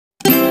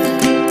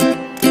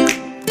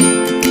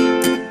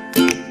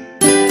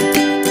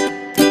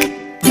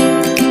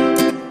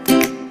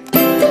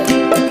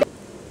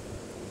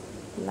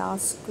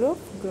last group,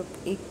 group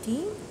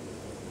 18,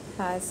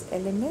 has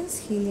elements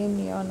helium,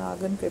 neon,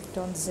 argon,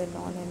 krypton,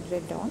 xenon and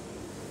radon.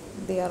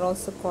 They are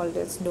also called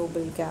as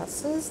noble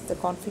gases. The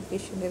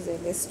configuration is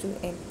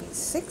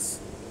Ns2np6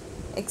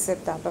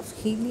 except that of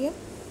helium.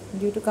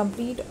 Due to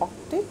complete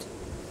octet,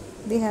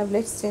 they have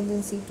less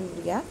tendency to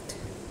react.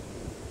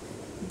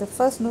 The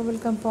first noble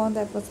compound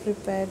that was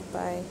prepared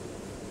by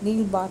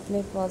Neil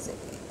Bartlett was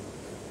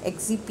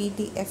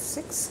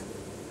XePtF6.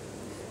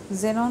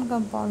 Xenon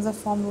compounds are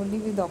formed only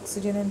with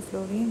oxygen and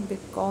fluorine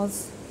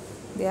because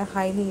they are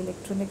highly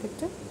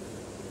electronegative.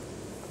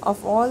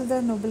 Of all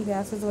the noble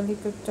gases, only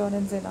krypton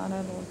and xenon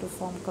are known to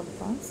form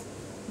compounds.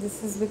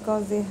 This is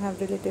because they have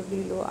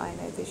relatively low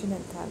ionization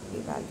enthalpy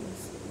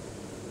values.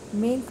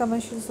 Main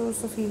commercial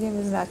source of helium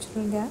is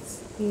natural gas.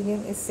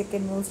 Helium is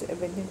second most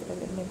abundant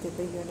element in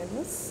the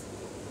universe,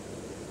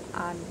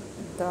 and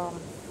the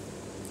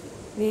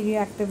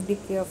radioactive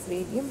decay of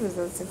radium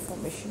results in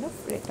formation of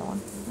radon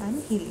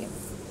and helium.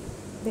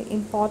 The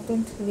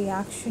important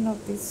reaction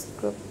of this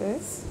group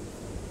is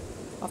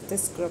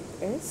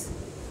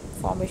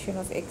formation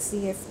of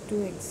XeF2,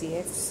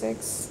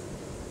 XeF6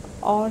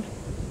 or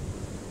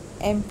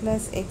M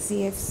plus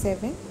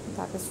XeF7,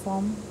 that is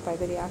formed by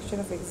the reaction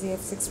of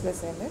XeF6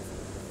 plus MF.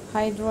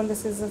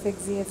 Hydrolysis of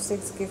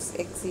XeF6 gives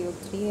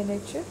XeO3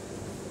 NHF.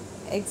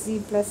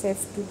 Xe plus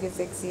F2 gives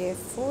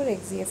XeF4,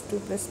 XeF2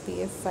 plus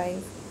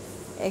PF5,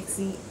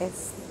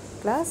 XeF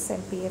plus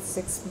and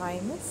PF6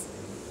 minus.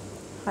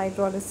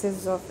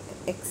 Hydrolysis of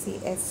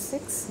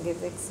XeF6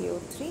 gives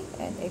XeO3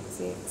 and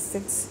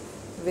XeF6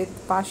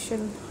 with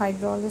partial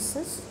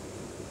hydrolysis.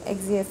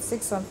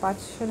 XeF6 on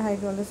partial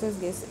hydrolysis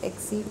gives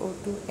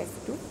XeO2,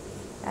 F2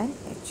 and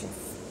HF.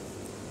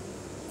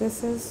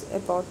 This is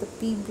about the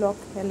P block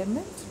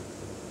element.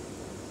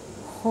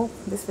 Hope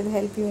this will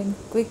help you in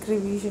quick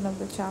revision of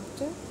the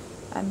chapter,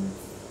 and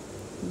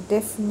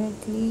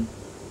definitely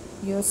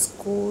your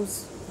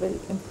scores will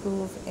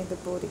improve in the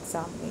board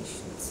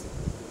examinations.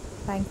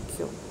 Thank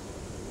you.